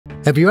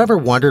Have you ever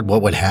wondered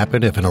what would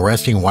happen if an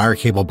arresting wire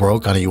cable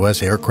broke on a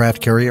U.S.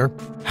 aircraft carrier?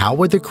 How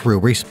would the crew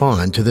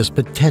respond to this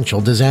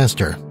potential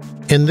disaster?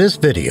 In this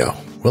video,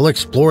 we'll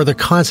explore the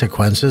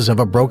consequences of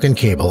a broken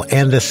cable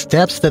and the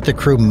steps that the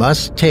crew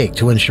must take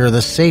to ensure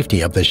the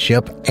safety of the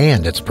ship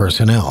and its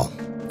personnel.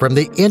 From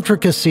the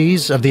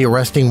intricacies of the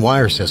arresting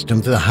wire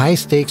system to the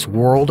high-stakes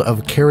world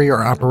of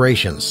carrier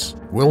operations,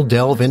 we'll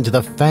delve into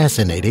the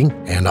fascinating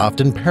and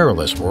often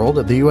perilous world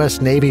of the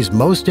U.S. Navy's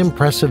most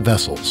impressive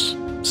vessels.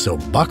 So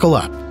buckle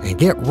up and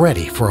get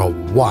ready for a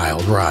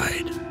wild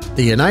ride.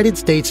 The United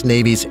States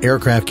Navy's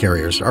aircraft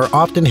carriers are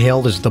often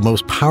hailed as the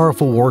most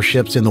powerful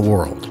warships in the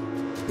world.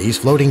 These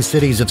floating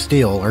cities of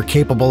steel are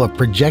capable of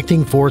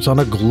projecting force on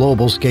a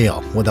global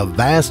scale with a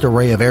vast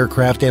array of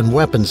aircraft and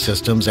weapon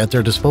systems at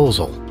their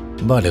disposal.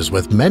 But as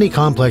with many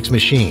complex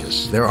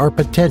machines, there are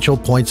potential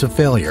points of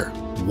failure.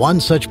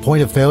 One such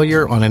point of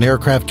failure on an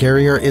aircraft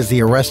carrier is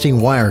the arresting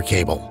wire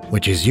cable,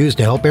 which is used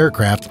to help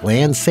aircraft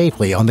land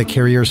safely on the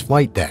carrier's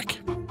flight deck.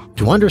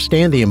 To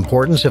understand the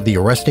importance of the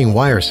arresting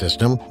wire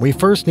system, we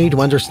first need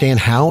to understand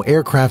how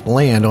aircraft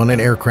land on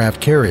an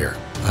aircraft carrier.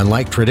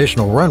 Unlike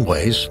traditional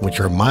runways, which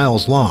are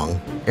miles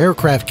long,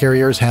 aircraft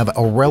carriers have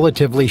a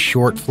relatively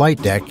short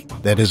flight deck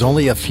that is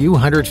only a few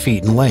hundred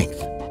feet in length.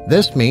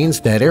 This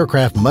means that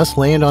aircraft must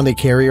land on the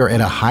carrier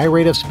at a high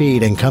rate of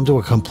speed and come to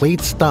a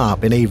complete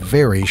stop in a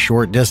very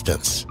short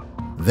distance.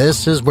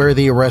 This is where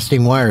the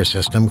arresting wire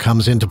system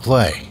comes into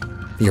play.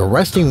 The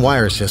arresting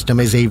wire system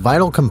is a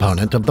vital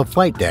component of the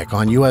flight deck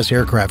on U.S.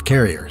 aircraft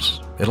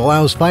carriers. It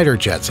allows fighter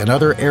jets and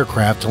other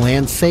aircraft to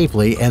land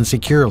safely and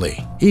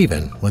securely,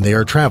 even when they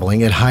are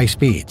traveling at high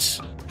speeds.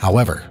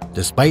 However,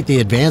 despite the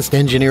advanced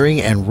engineering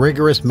and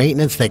rigorous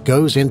maintenance that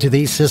goes into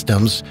these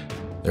systems,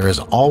 there is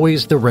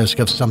always the risk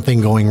of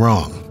something going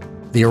wrong.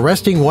 The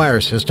arresting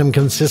wire system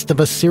consists of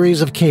a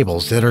series of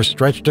cables that are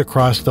stretched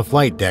across the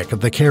flight deck of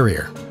the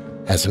carrier.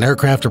 As an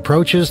aircraft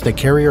approaches the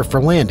carrier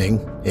for landing,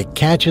 it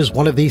catches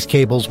one of these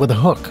cables with a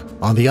hook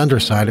on the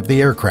underside of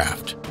the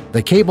aircraft.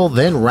 The cable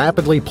then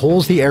rapidly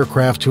pulls the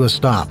aircraft to a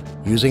stop,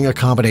 using a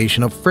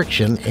combination of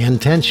friction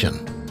and tension.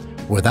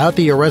 Without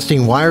the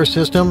arresting wire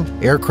system,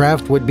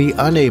 aircraft would be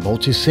unable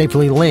to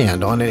safely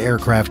land on an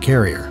aircraft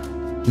carrier.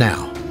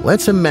 Now,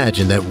 let's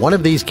imagine that one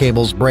of these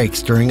cables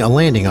breaks during a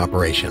landing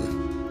operation.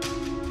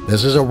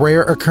 This is a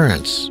rare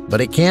occurrence,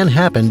 but it can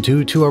happen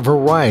due to a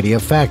variety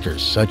of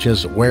factors such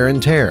as wear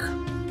and tear,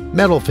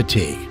 metal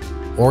fatigue,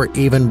 or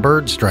even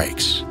bird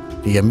strikes.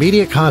 The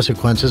immediate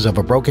consequences of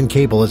a broken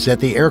cable is that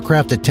the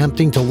aircraft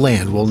attempting to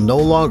land will no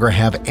longer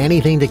have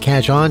anything to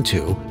catch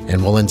onto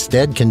and will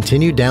instead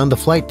continue down the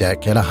flight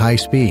deck at a high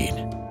speed.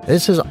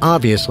 This is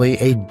obviously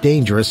a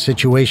dangerous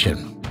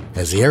situation,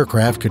 as the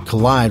aircraft could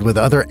collide with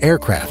other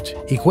aircraft,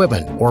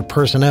 equipment, or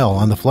personnel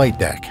on the flight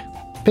deck.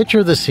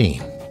 Picture the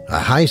scene. A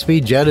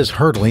high-speed jet is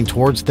hurtling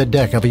towards the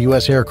deck of a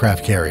U.S.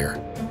 aircraft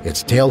carrier,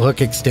 its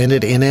tailhook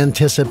extended in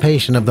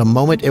anticipation of the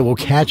moment it will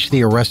catch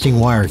the arresting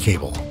wire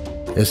cable.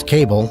 This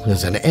cable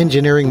is an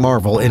engineering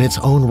marvel in its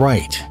own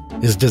right,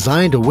 is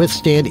designed to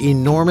withstand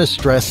enormous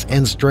stress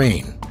and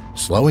strain,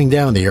 slowing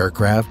down the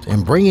aircraft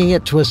and bringing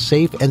it to a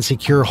safe and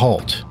secure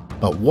halt.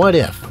 But what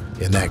if,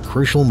 in that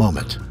crucial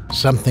moment,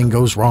 something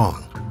goes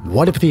wrong?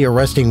 What if the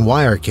arresting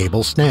wire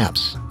cable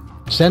snaps,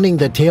 sending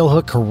the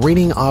tailhook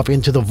careening off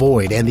into the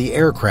void and the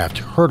aircraft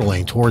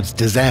hurtling towards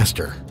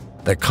disaster?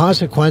 The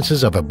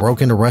consequences of a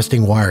broken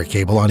arresting wire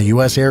cable on a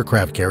U.S.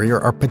 aircraft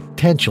carrier are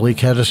potentially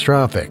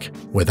catastrophic.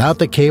 Without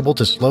the cable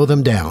to slow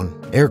them down,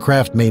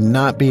 aircraft may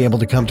not be able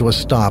to come to a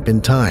stop in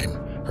time,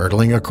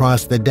 hurtling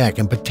across the deck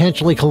and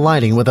potentially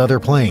colliding with other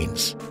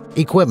planes,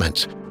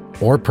 equipment,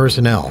 or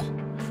personnel.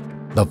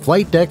 The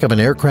flight deck of an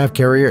aircraft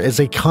carrier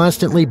is a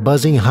constantly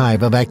buzzing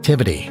hive of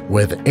activity,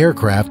 with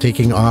aircraft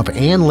taking off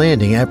and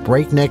landing at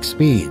breakneck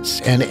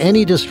speeds, and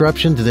any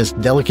disruption to this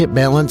delicate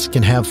balance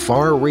can have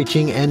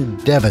far-reaching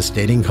and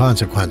devastating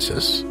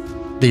consequences.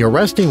 The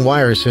arresting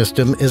wire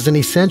system is an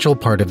essential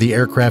part of the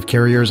aircraft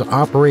carrier's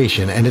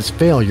operation, and its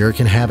failure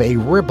can have a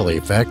ripple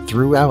effect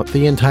throughout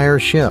the entire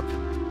ship.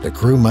 The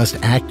crew must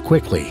act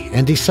quickly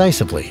and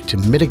decisively to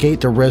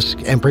mitigate the risk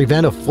and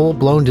prevent a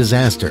full-blown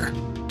disaster.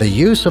 The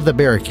use of the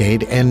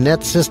barricade and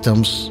net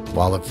systems,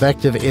 while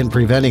effective in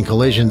preventing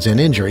collisions and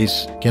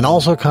injuries, can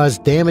also cause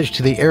damage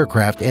to the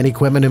aircraft and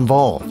equipment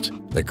involved.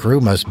 The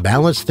crew must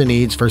balance the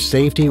needs for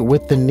safety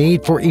with the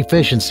need for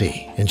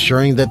efficiency,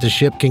 ensuring that the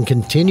ship can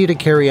continue to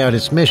carry out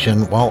its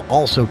mission while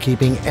also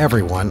keeping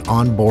everyone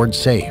on board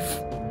safe.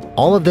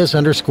 All of this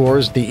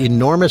underscores the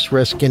enormous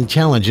risk and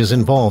challenges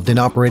involved in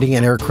operating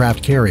an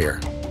aircraft carrier.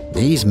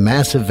 These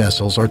massive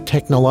vessels are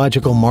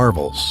technological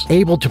marvels,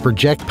 able to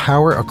project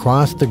power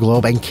across the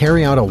globe and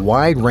carry out a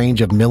wide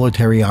range of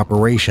military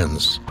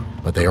operations.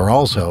 But they are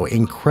also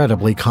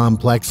incredibly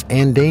complex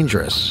and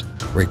dangerous,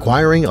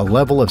 requiring a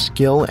level of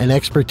skill and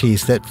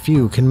expertise that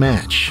few can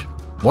match.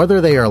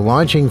 Whether they are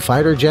launching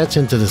fighter jets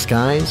into the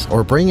skies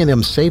or bringing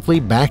them safely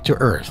back to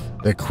Earth,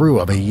 the crew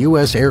of a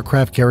U.S.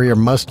 aircraft carrier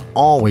must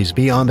always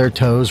be on their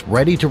toes,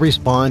 ready to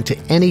respond to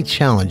any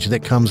challenge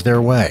that comes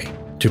their way.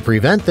 To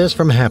prevent this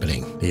from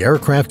happening, the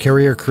aircraft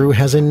carrier crew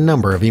has a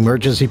number of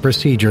emergency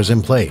procedures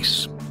in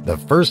place. The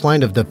first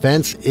line of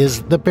defense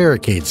is the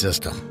barricade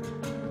system.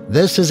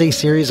 This is a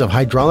series of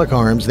hydraulic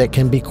arms that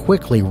can be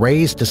quickly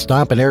raised to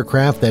stop an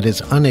aircraft that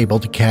is unable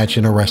to catch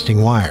an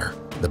arresting wire.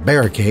 The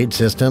barricade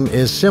system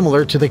is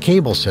similar to the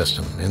cable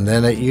system in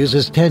that it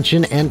uses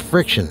tension and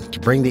friction to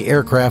bring the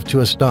aircraft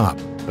to a stop,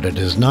 but it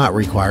does not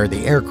require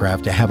the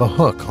aircraft to have a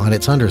hook on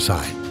its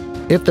underside.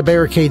 If the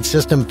barricade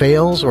system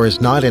fails or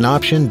is not an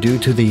option due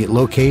to the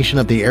location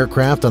of the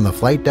aircraft on the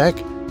flight deck,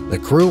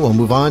 the crew will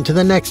move on to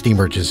the next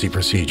emergency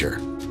procedure,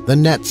 the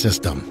net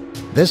system.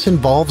 This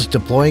involves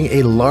deploying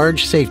a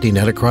large safety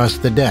net across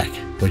the deck,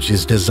 which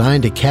is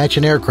designed to catch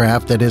an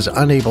aircraft that is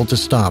unable to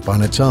stop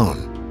on its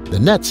own. The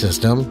net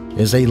system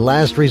is a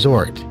last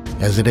resort,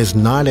 as it is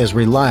not as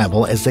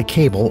reliable as the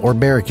cable or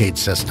barricade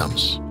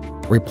systems.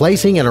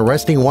 Replacing an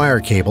arresting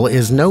wire cable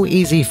is no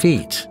easy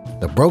feat.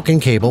 The broken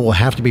cable will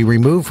have to be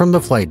removed from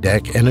the flight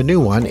deck and a new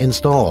one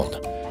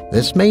installed.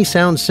 This may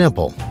sound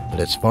simple, but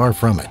it's far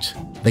from it.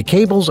 The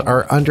cables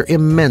are under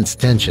immense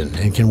tension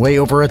and can weigh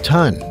over a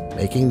ton,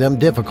 making them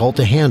difficult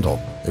to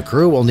handle. The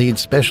crew will need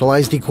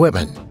specialized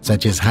equipment,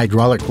 such as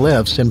hydraulic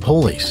lifts and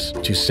pulleys,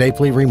 to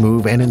safely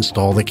remove and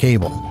install the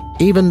cable.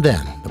 Even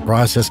then, the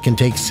process can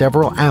take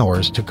several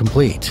hours to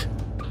complete.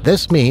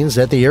 This means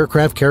that the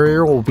aircraft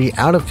carrier will be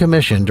out of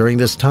commission during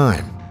this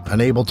time,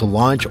 unable to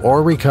launch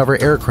or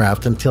recover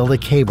aircraft until the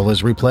cable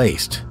is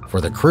replaced. For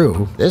the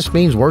crew, this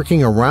means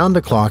working around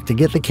the clock to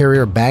get the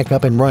carrier back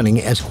up and running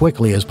as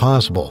quickly as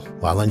possible,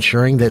 while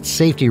ensuring that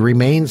safety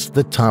remains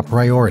the top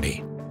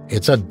priority.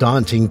 It's a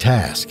daunting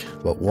task,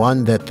 but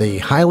one that the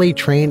highly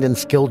trained and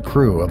skilled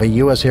crew of a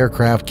U.S.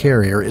 aircraft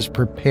carrier is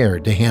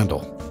prepared to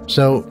handle.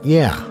 So,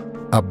 yeah,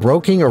 a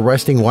broken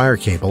arresting wire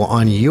cable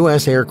on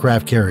U.S.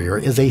 aircraft carrier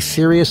is a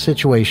serious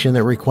situation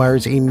that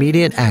requires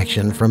immediate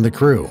action from the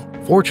crew.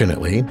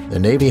 Fortunately, the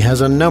Navy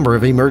has a number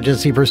of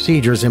emergency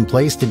procedures in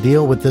place to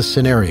deal with this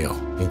scenario,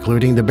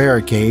 including the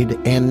barricade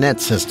and net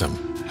system.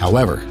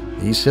 However,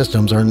 these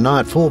systems are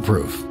not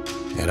foolproof,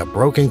 and a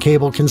broken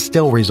cable can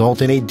still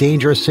result in a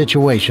dangerous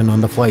situation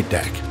on the flight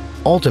deck.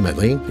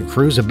 Ultimately, the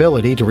crew's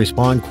ability to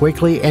respond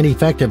quickly and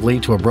effectively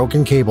to a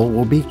broken cable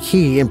will be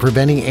key in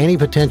preventing any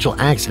potential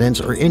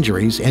accidents or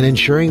injuries and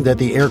ensuring that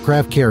the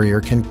aircraft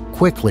carrier can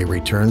quickly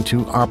return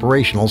to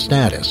operational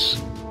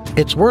status.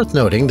 It's worth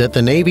noting that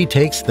the Navy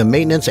takes the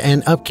maintenance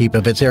and upkeep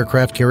of its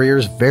aircraft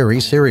carriers very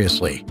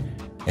seriously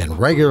and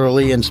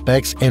regularly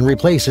inspects and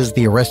replaces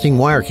the arresting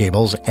wire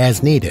cables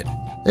as needed.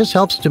 This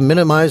helps to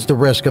minimize the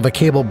risk of a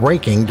cable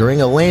breaking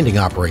during a landing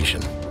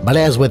operation. But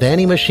as with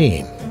any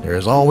machine, there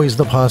is always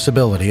the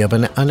possibility of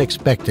an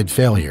unexpected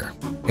failure.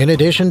 In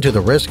addition to the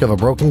risk of a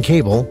broken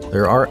cable,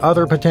 there are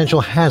other potential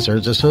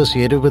hazards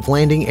associated with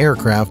landing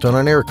aircraft on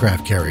an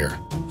aircraft carrier.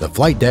 The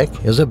flight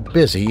deck is a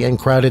busy and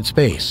crowded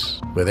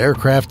space, with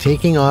aircraft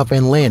taking off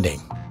and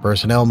landing,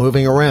 personnel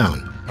moving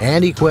around,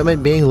 and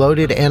equipment being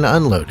loaded and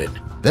unloaded.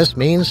 This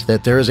means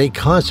that there is a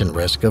constant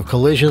risk of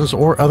collisions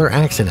or other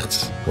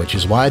accidents, which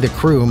is why the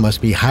crew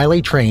must be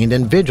highly trained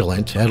and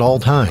vigilant at all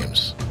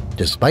times.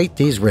 Despite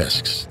these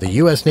risks, the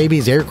U.S.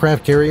 Navy's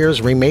aircraft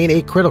carriers remain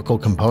a critical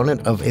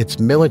component of its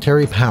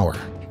military power.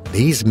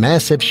 These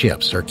massive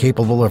ships are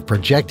capable of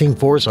projecting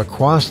force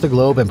across the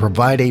globe and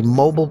provide a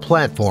mobile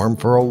platform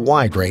for a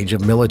wide range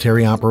of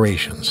military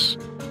operations.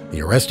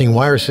 The arresting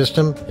wire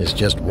system is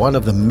just one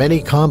of the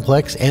many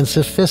complex and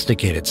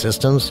sophisticated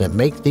systems that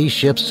make these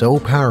ships so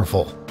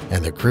powerful,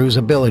 and the crew's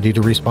ability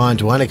to respond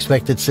to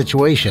unexpected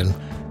situations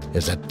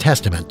is a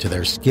testament to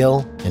their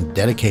skill and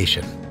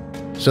dedication.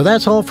 So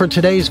that's all for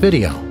today's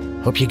video.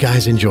 Hope you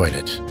guys enjoyed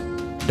it.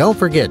 Don't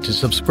forget to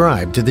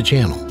subscribe to the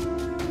channel.